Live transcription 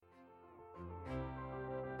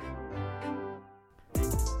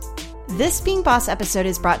This Being Boss episode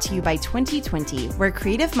is brought to you by 2020, where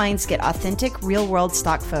creative minds get authentic, real-world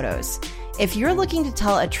stock photos. If you're looking to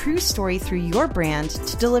tell a true story through your brand,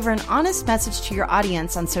 to deliver an honest message to your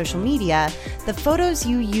audience on social media, the photos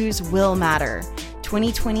you use will matter.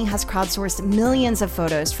 2020 has crowdsourced millions of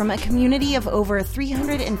photos from a community of over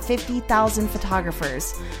 350,000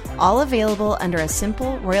 photographers, all available under a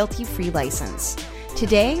simple, royalty-free license.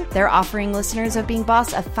 Today, they're offering listeners of Being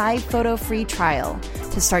Boss a 5-photo free trial.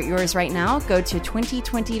 To start yours right now, go to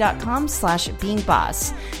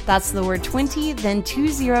 2020.com/beingboss. That's the word 20, then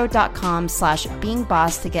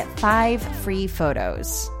 20.com/beingboss to get 5 free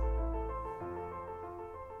photos.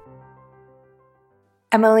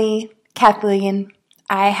 Emily, Kathleen,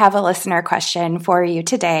 I have a listener question for you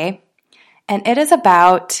today, and it is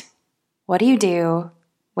about what do you do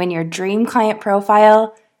when your dream client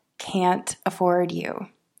profile can't afford you?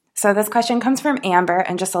 So this question comes from Amber,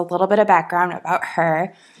 and just a little bit of background about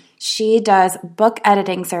her. She does book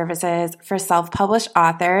editing services for self-published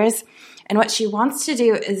authors, and what she wants to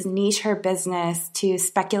do is niche her business to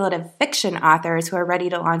speculative fiction authors who are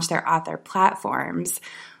ready to launch their author platforms.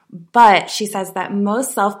 But she says that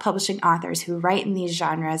most self-publishing authors who write in these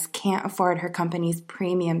genres can't afford her company's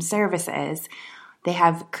premium services. They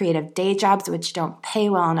have creative day jobs which don't pay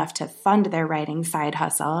well enough to fund their writing side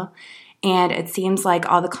hustle. And it seems like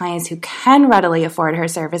all the clients who can readily afford her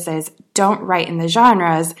services don't write in the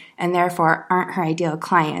genres and therefore aren't her ideal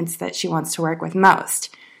clients that she wants to work with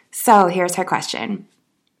most. So here's her question.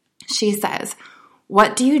 She says,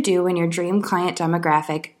 what do you do when your dream client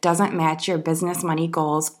demographic doesn't match your business money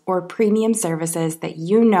goals or premium services that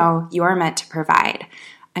you know you're meant to provide?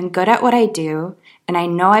 I'm good at what I do, and I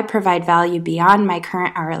know I provide value beyond my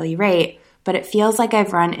current hourly rate, but it feels like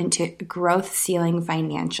I've run into a growth ceiling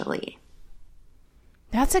financially.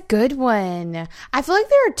 That's a good one. I feel like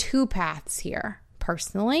there are 2 paths here,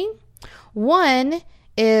 personally. One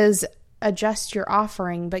is adjust your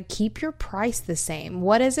offering, but keep your price the same.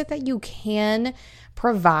 What is it that you can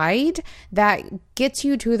provide that gets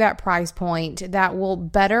you to that price point that will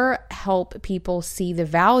better help people see the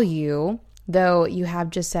value, though you have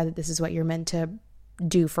just said that this is what you're meant to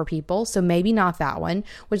do for people. So maybe not that one,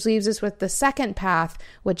 which leaves us with the second path,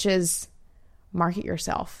 which is market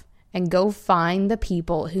yourself and go find the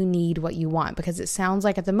people who need what you want. Because it sounds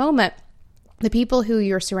like at the moment, the people who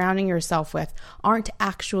you're surrounding yourself with aren't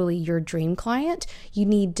actually your dream client. You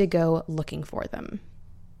need to go looking for them.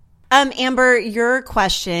 Amber, your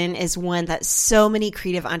question is one that so many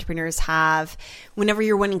creative entrepreneurs have. Whenever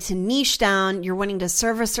you're wanting to niche down, you're wanting to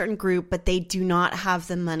serve a certain group, but they do not have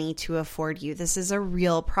the money to afford you. This is a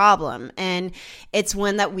real problem, and it's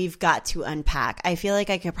one that we've got to unpack. I feel like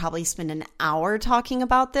I could probably spend an hour talking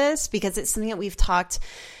about this because it's something that we've talked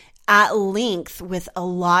at length with a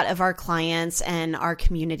lot of our clients and our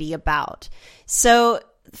community about. So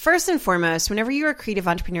first and foremost, whenever you're a creative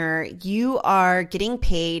entrepreneur, you are getting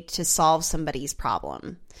paid to solve somebody's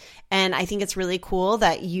problem. And I think it's really cool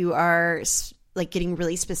that you are getting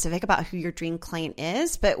really specific about who your dream client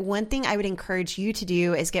is. But one thing I would encourage you to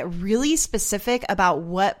do is get really specific about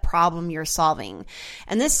what problem you're solving.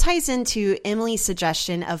 And this ties into Emily's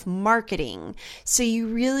suggestion of marketing. So you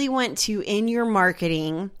really want to, in your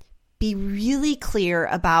marketing, be really clear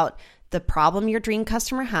about the problem your dream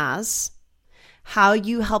customer has, how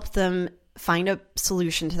you help them find a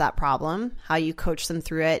solution to that problem, how you coach them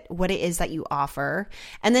through it, what it is that you offer.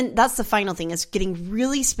 And then that's the final thing, is getting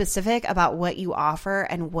really specific about what you offer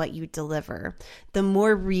and what you deliver. The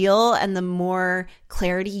more real and the more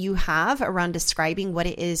clarity you have around describing what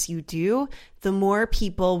it is you do, the more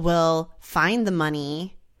people will find the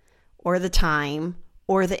money or the time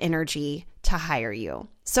or the energy to hire you.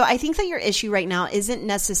 So I think that your issue right now isn't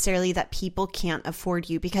necessarily that people can't afford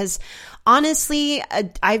you, because honestly,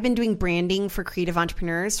 I've been doing branding for creative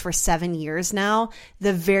entrepreneurs for 7 years now,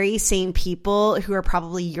 the very same people who are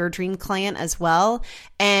probably your dream client as well,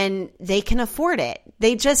 and they can afford it.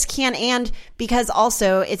 They just can't, and because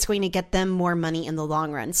also it's going to get them more money in the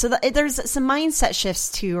long run. So there's some mindset shifts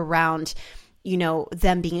too around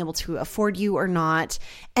them being able to afford you or not.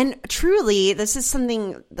 And truly, this is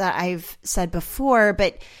something that I've said before,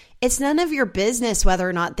 but it's none of your business whether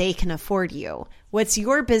or not they can afford you. What's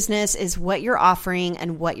your business is what you're offering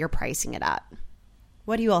and what you're pricing it at.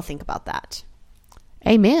 What do you all think about that?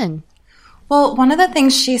 Amen. Well, one of the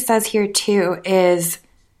things she says here too is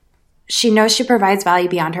she knows she provides value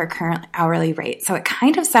beyond her current hourly rate. So it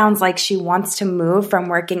kind of sounds like she wants to move from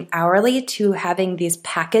working hourly to having these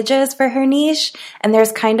packages for her niche. And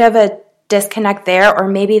there's kind of a disconnect there, or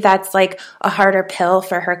maybe that's like a harder pill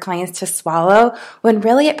for her clients to swallow, when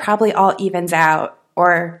really it probably all evens out,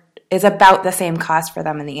 or is about the same cost for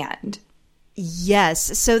them in the end.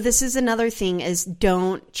 Yes. So this is another thing is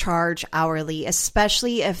don't charge hourly,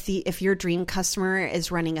 especially if your dream customer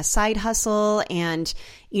is running a side hustle and,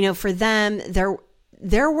 for them,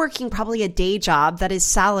 they're working probably a day job that is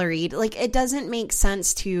salaried. Like, it doesn't make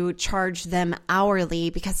sense to charge them hourly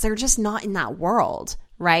because they're just not in that world,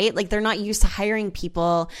 right? Like, they're not used to hiring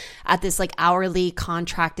people at this like hourly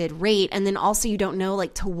contracted rate. And then also you don't know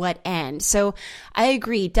like to what end. So I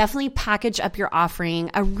agree. Definitely package up your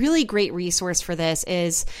offering. A really great resource for this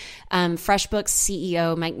is FreshBooks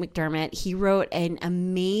CEO Mike McDermott. He wrote an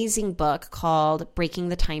amazing book called Breaking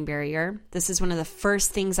the Time Barrier. This is one of the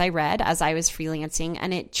first things I read as I was freelancing,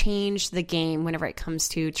 and it changed the game whenever it comes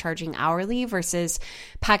to charging hourly versus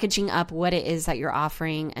packaging up what it is that you're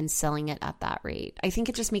offering and selling it at that rate. I think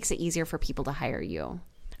it just makes it easier for people to hire you.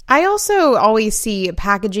 I also always see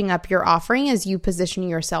packaging up your offering as you positioning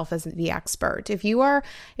yourself as the expert. If you are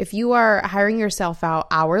hiring yourself out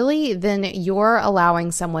hourly, then you're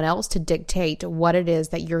allowing someone else to dictate what it is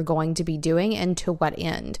that you're going to be doing and to what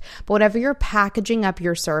end. But whenever you're packaging up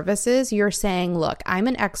your services, you're saying, look, I'm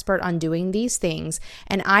an expert on doing these things,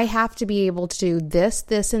 and I have to be able to do this,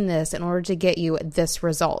 this, and this in order to get you this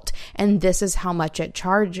result. And this is how much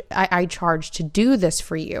I charge to do this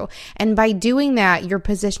for you. And by doing that, you're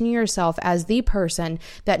positioning yourself as the person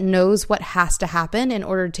that knows what has to happen in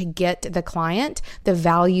order to get the client the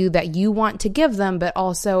value that you want to give them, but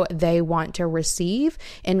also they want to receive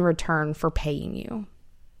in return for paying you.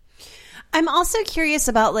 I'm also curious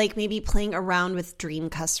about like maybe playing around with dream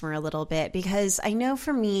customer a little bit, because I know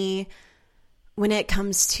for me, when it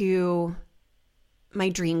comes to my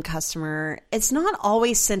dream customer, it's not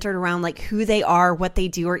always centered around like who they are, what they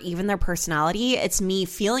do, or even their personality. It's me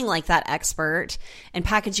feeling like that expert and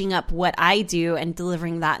packaging up what I do and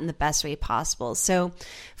delivering that in the best way possible. So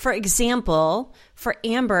for example, for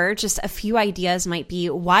Amber, just a few ideas might be,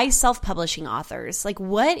 why self-publishing authors? Like,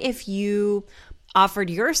 what if you offered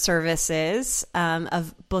your services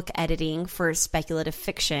of book editing for speculative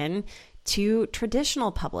fiction to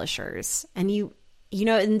traditional publishers, and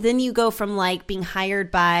and then you go from like being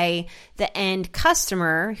hired by the end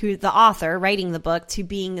customer, who the author writing the book, to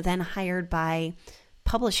being then hired by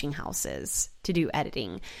publishing houses to do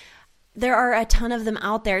editing. There are a ton of them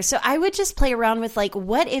out there. So I would just play around with like,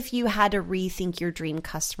 what if you had to rethink your dream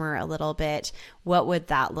customer a little bit? What would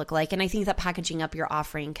that look like? And I think that packaging up your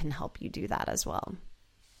offering can help you do that as well.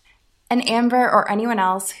 And Amber, or anyone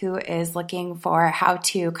else who is looking for how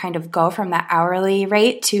to kind of go from that hourly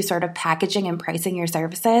rate to sort of packaging and pricing your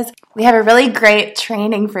services, we have a really great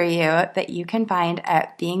training for you that you can find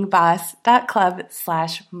at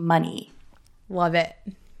beingboss.club/money. Love it.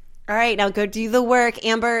 All right, now go do the work.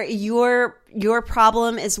 Amber, your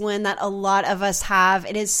problem is one that a lot of us have.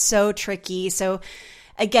 It is so tricky. So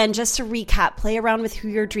again, just to recap, play around with who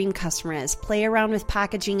your dream customer is. Play around with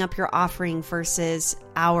packaging up your offering versus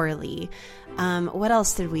hourly. What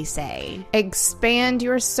else did we say? Expand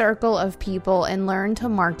your circle of people and learn to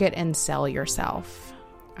market and sell yourself.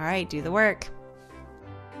 All right, do the work.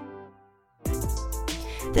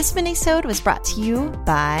 This minisode was brought to you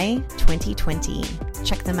by 2020.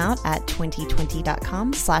 Check them out at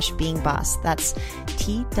 2020.com/beingboss. That's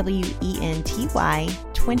TWENTY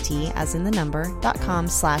 20 as in the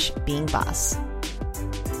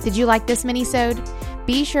number.com/beingboss. Did you like this minisode?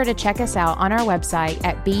 Be sure to check us out on our website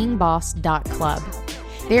at beingboss.club.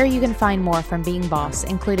 There you can find more from Being Boss,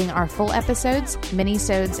 including our full episodes,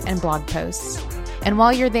 minisodes, and blog posts. And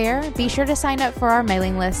while you're there, be sure to sign up for our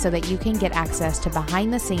mailing list so that you can get access to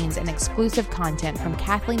behind the scenes and exclusive content from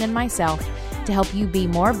Kathleen and myself to help you be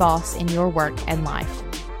more boss in your work and life.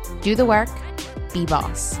 Do the work, be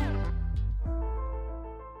boss.